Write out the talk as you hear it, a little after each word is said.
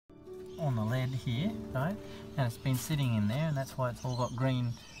on the lead here, right? And it's been sitting in there, and that's why it's all got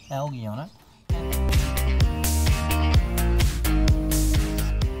green algae on it.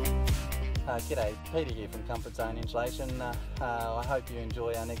 G'day, Peter here from Comfort Zone Insulation. I hope you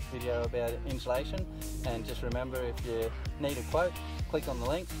enjoy our next video about insulation, and just remember, if you need a quote, click on the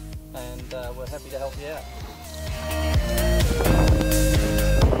link and we're happy to help you out.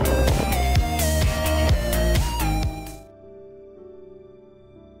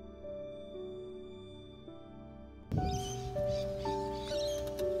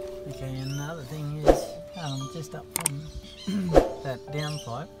 Okay, another thing is just up from that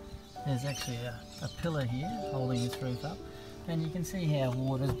downpipe, there's actually a pillar here holding this roof up, and you can see how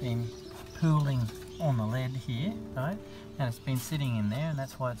water's been pooling on the lead here, right? And it's been sitting in there, and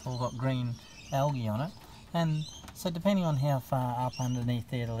that's why it's all got green algae on it. And so depending on how far up underneath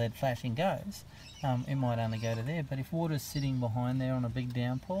there the lead flashing goes, it might only go to there, but if water's sitting behind there on a big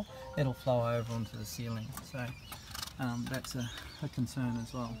downpour, it'll flow over onto the ceiling. So that's a concern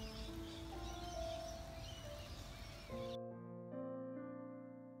as well.